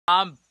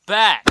I'm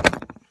back.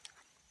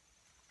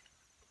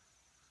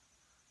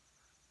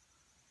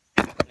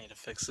 I need to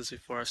fix this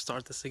before I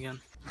start this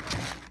again.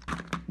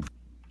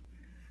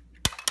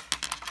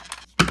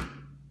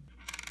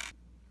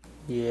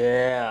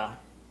 Yeah.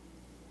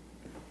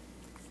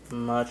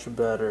 Much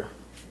better.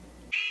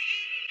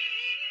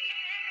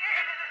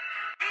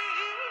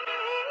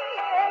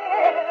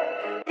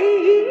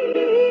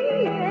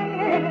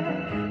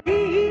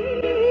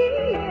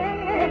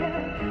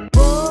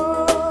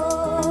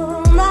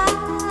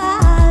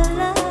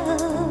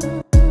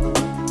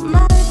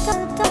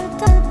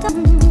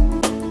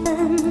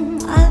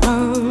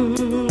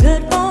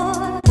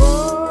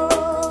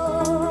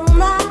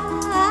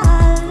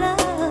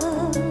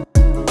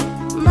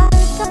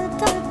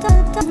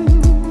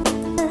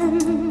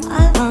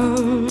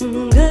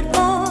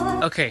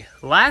 Okay,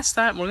 last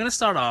time, we're gonna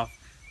start off.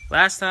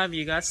 Last time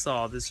you guys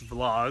saw this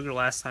vlog, or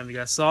last time you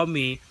guys saw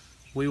me,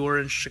 we were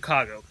in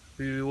Chicago.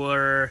 We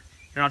were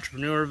at an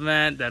entrepreneur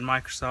event that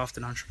Microsoft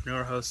and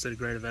Entrepreneur hosted. A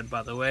great event,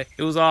 by the way.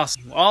 It was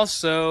awesome.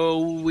 Also,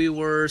 we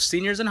were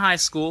seniors in high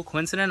school,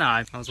 Quentin and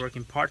I. I was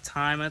working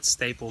part-time at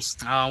Staples.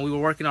 We were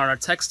working on our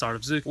tech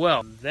startup, Zook.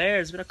 Well,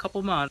 there's been a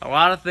couple months. A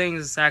lot of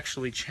things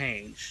actually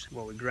changed.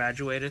 Well, we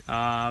graduated.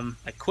 I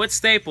quit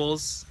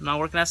Staples. I'm not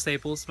working at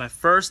Staples. My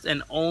first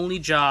and only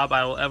job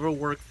I will ever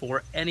work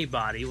for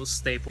anybody was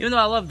Staples. Even though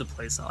I loved the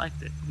place, I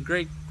liked it.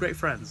 Great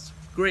friends.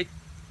 Great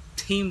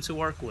team to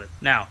work with.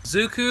 Now,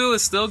 Zuku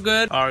is still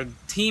good. Our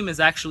team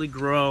has actually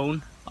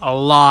grown a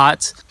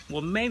lot.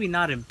 Well, maybe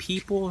not in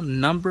people,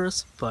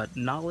 numbers, but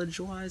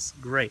knowledge-wise,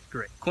 great.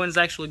 Quinn's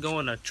actually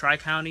going to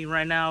Tri-County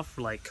right now for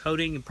like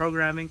coding and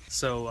programming.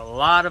 So a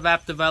lot of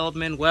app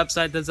development,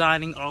 website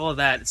designing, all of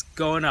that is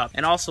going up.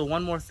 And also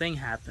one more thing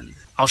happened.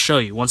 I'll show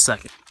you, 1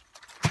 second.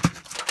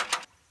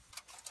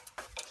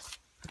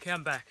 Okay,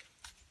 I'm back.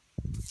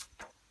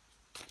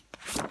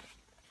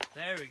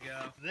 There we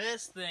go.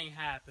 This thing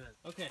happened.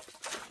 Okay.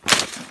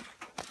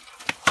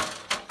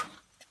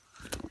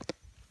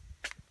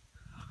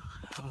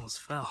 I almost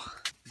fell.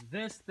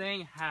 This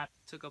thing happened.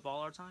 Took up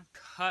all our time.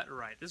 Cut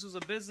right. This was a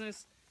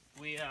business.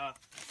 We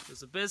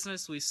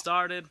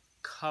started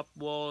at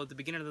the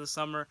beginning of the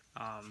summer.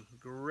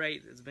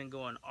 Great. It's been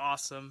going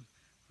awesome.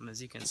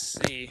 As you can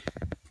see,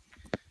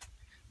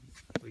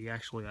 we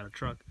actually got a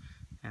truck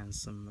and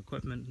some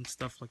equipment and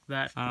stuff like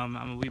that. I'm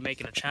gonna be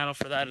making a channel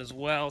for that as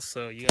well,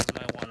 so you guys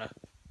might want to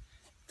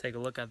take a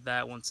look at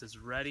that once it's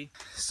ready.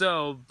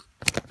 So,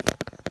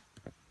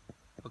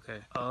 okay.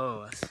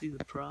 Oh, I see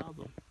the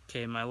problem.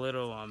 Okay, my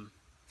little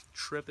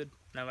tripod.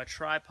 Now my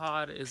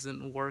tripod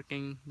isn't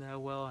working that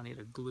well. I need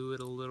to glue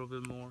it a little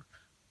bit more.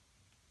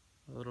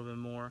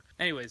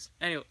 Anyways,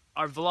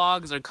 our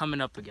vlogs are coming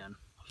up again.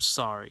 I'm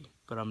sorry,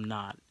 but I'm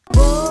not.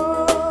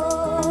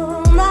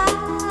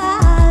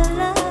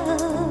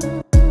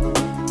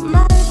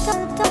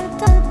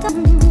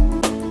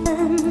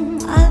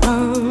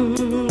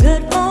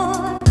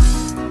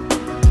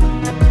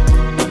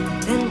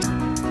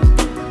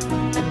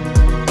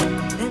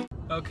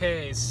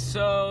 Okay,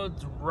 so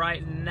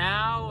right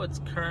now it's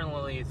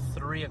currently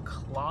 3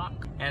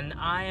 o'clock and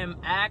I am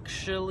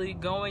actually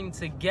going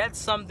to get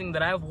something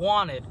that I've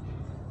wanted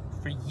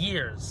for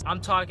years.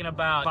 I'm talking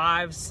about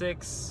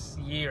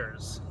 5-6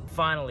 years.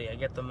 Finally, I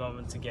get the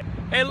moment to get.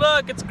 Hey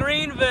look, it's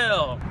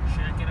Greenville!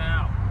 Check it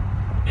out.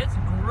 It's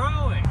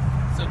growing.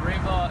 So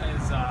Greenville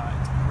is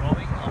it's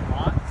growing a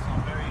lot, so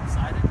I'm very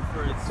excited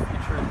for its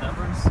future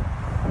endeavors.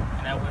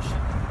 And I wish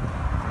it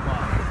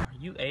luck. Are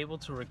you able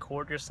to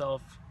record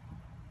yourself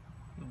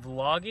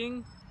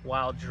vlogging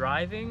while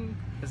driving?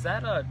 Is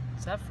that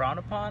frowned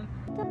upon?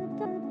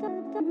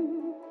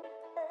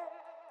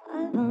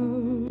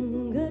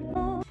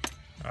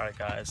 Alright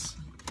guys,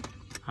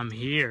 I'm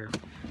here.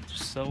 For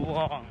so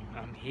long,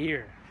 I'm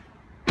here.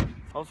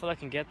 Hopefully I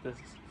can get this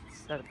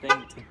set of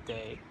thing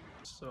today.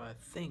 So I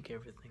think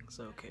everything's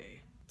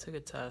okay. Took a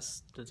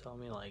test to tell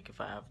me like if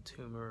I have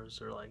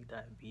tumors or like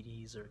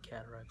diabetes or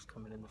cataracts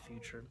coming in the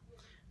future.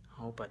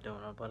 I hope I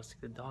don't. I'm about to see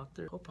the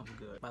doctor. Hope I'm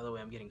good. By the way,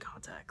 I'm getting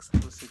contacts.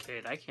 Listen,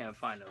 Kate, I can't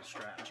find no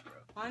straps, bro.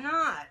 Why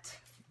not?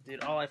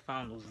 Dude, all I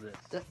found was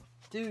this.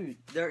 Dude,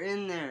 they're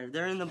in there.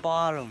 They're in the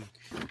bottom.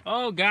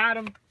 Oh, got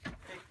him.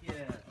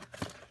 Yeah.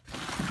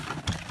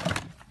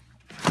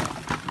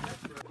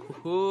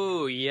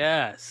 Ooh,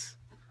 yes.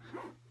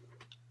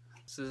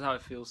 This is how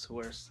it feels to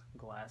wear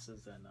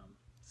glasses and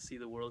see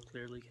the world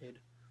clearly, Kate.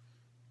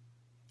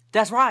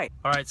 That's right.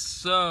 All right,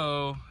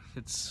 so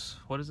it's,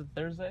 what is it,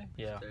 Thursday?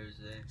 Yeah.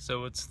 Thursday.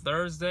 So it's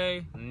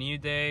Thursday, new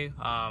day.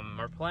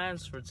 Our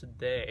plans for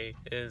today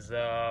is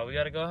we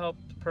gotta go help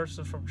the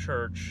person from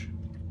church.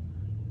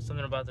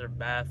 Something about their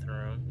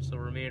bathroom. So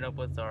we're meeting up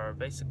with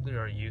basically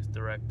our youth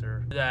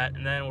director.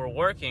 And then we're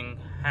working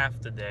half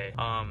the day.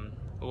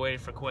 We're waiting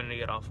for Quinn to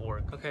get off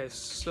work. Okay,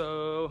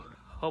 so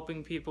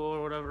helping people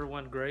or whatever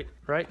went great.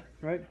 Right?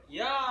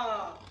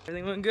 Yeah.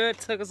 Everything went good.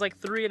 Took us like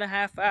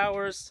 3.5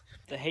 hours.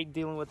 I hate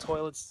dealing with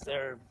toilets.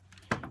 I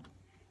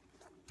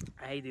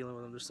hate dealing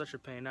with them. They're such a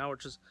pain. Now we're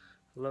just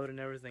loading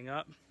everything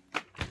up.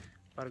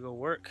 About to go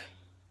work.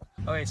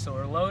 Okay, so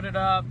we're loaded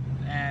up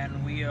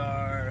and we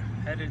are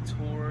headed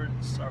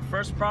towards our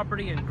first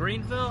property in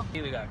Greenville.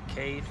 Here we got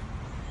Cade,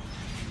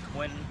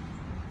 Quentin.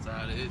 Is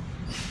that it?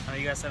 I know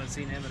you guys haven't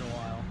seen him in a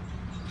while.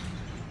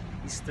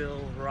 He's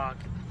still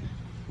rocking.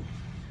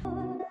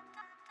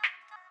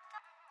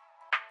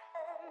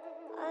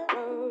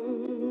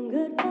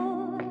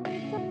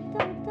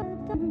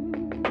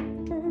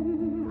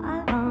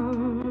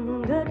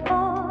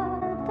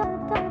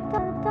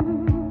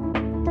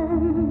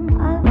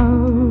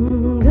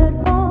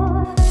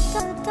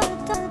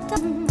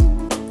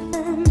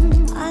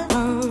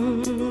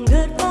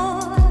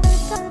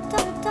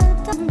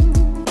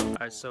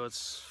 Alright, so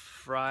it's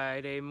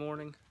Friday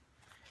morning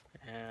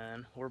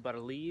and we're about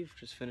to leave,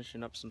 just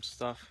finishing up some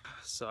stuff.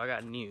 So I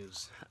got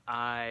news.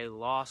 I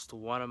lost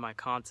one of my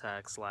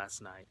contacts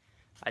last night.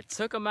 I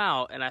took them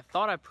out and I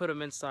thought I put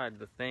them inside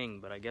the thing,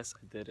 but I guess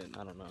I didn't.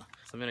 I don't know.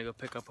 So I'm gonna go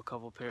pick up a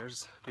couple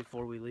pairs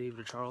before we leave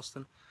to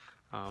Charleston.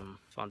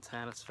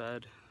 Fontana's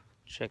fed.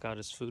 Check out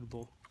his food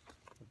bowl.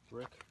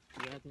 Rick,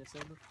 you got anything to say,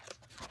 bro?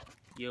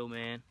 Yo,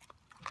 man.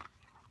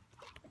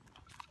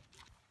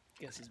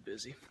 Guess he's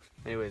busy.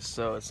 Anyways,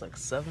 so it's like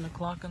 7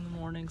 o'clock in the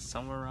morning,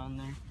 somewhere around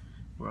there.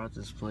 We're at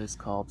this place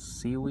called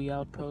Seawee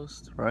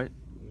Outpost, right?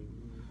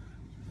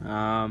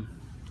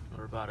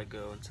 We're about to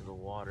go into the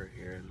water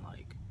here in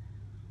like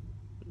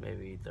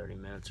maybe 30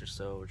 minutes or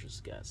so. We're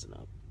just gassing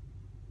up.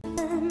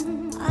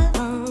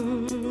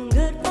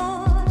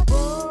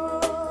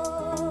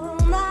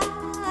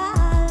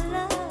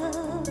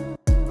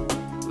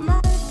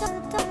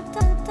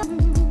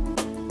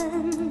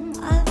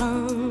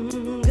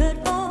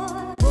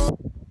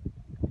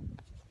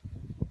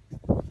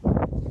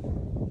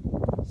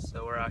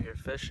 So we're out here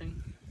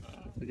fishing.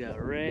 We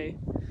got Ray.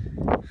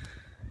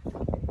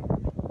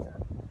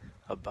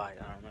 A bite,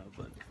 I don't know,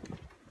 but.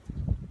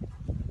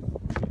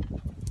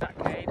 Got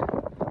Cade.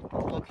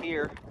 Look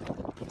here.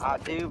 I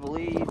do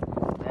believe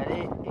that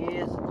it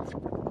is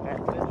at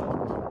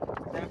minimum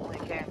definitely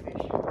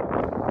catfish.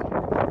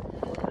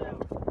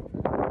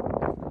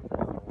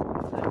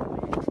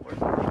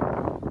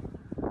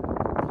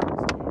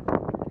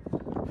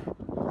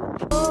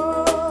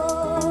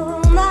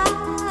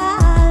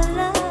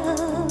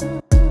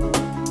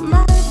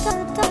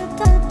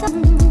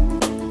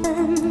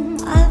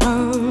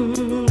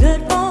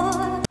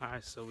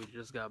 Alright, so we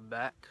just got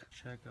back.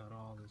 Check out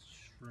all this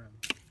shrimp.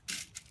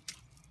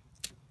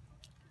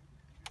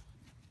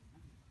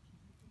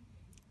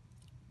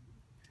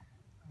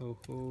 Oh,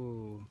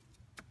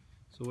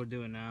 so what we're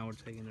doing now, we're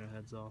taking their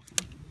heads off.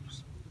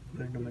 Just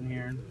putting them in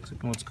here. And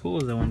what's cool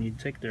is that when you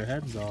take their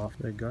heads off,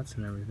 their guts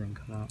and everything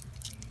come out.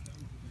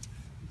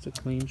 It's a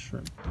clean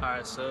shrimp.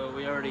 Alright, so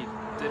we already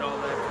did all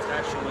that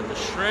protection with the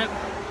shrimp.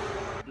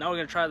 Now we're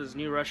gonna try this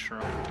new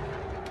restaurant.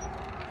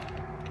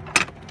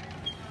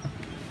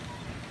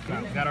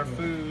 Got our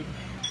food.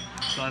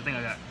 So I think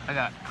I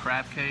got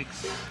crab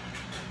cakes,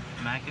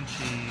 mac and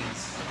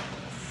cheese,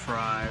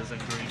 fries, and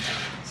green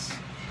beans.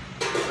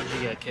 What'd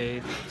you get,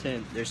 Cade?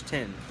 10. There's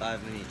 10.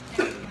 5 in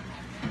each.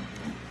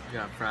 We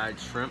got fried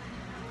shrimp,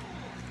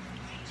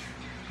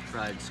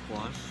 Fried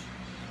squash.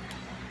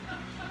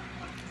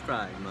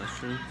 Fried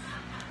mushrooms.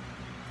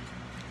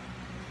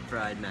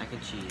 Fried mac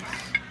and cheese.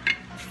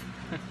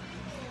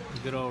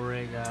 Good old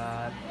Ray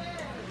got.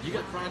 You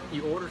got fried?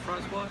 You ordered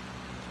fried squash?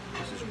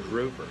 This is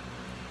grouper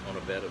on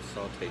a bed of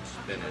sauteed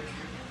spinach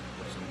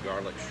with some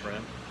garlic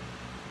shrimp,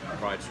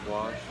 fried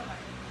squash,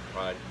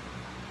 fried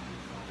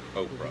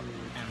okra,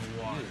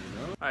 And water.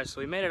 Alright, so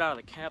we made it out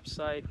of the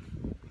campsite.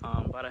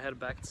 About to head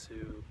back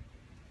to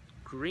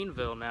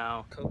Greenville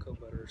now. Cocoa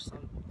butter or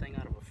something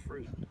out of a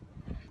fruit.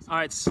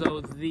 Alright,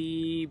 so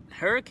the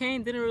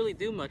hurricane didn't really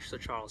do much to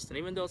Charleston,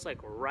 even though it's like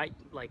right,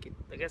 like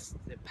I guess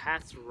it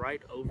passed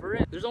right over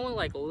it. There's only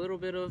like a little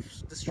bit of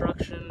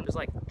destruction. There's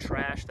like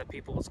trash that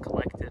people has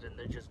collected and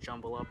they just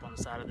jumble up on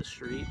the side of the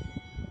street.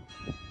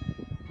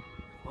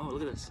 Oh,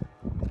 look at this.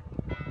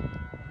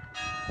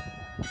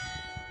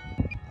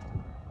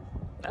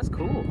 That's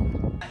cool.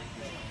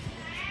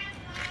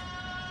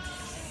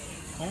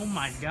 Oh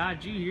my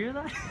god, did you hear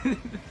that?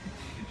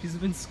 She's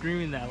been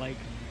screaming that like.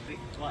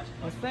 Watch.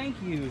 Oh, thank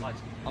you. Watch.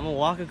 I'm gonna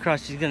walk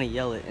across, she's gonna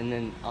yell it, and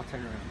then I'll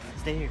turn around.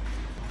 Stay here.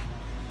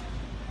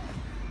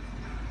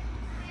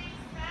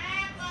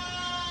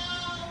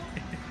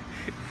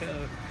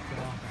 Oh,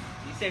 God.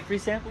 You say free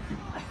sample?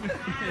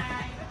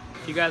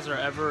 If you guys are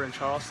ever in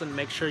Charleston,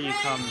 make sure you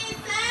come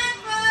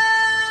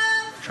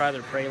try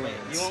their pralines.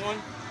 You want one?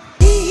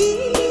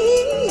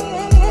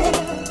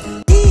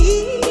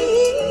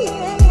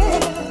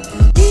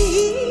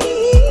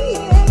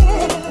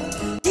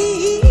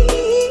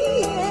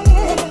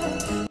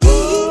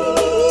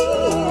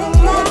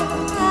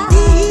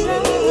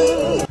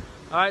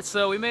 Alright,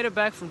 so we made it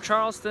back from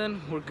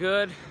Charleston. We're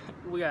good.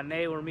 We got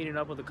Nate. We're meeting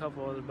up with a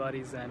couple other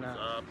buddies. And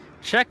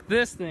check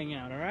this thing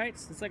out, alright?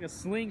 So it's like a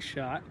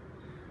slingshot.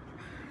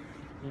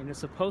 And it's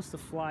supposed to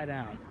fly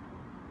down.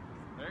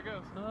 There it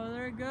goes. Oh,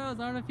 there it goes.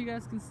 I don't know if you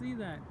guys can see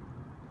that.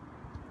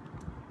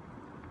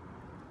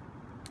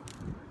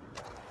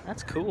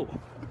 That's cool.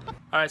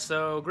 All right,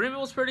 so Greenville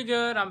was pretty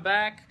good. I'm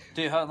back.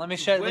 Dude, hold on, let me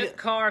show you. With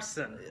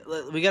Carson.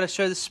 We got to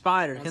show the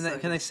spider.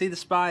 Can they see the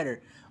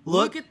spider?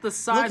 Look at the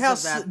size Look how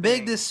of that big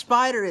thing. this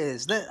spider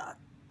is.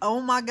 Oh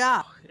my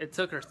God. It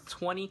took her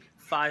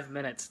 25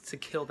 minutes to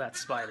kill that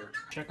spider.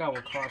 Check out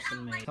what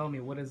Carson made. Tell me,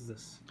 what is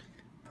this?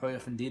 Pollo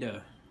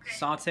fundido.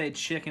 Sauteed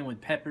chicken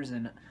with peppers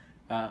and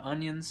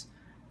onions.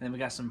 And then we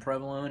got some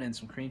provolone and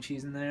some cream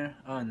cheese in there.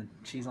 Oh, and the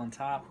cheese on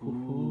top.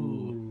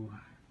 Ooh.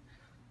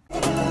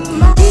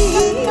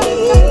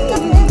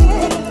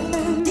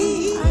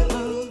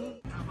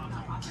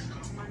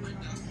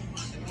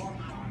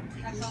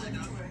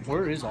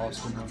 Where is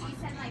Austin?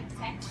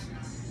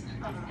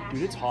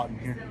 Dude, it's hot in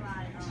here.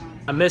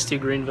 I missed you,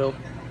 Greenville.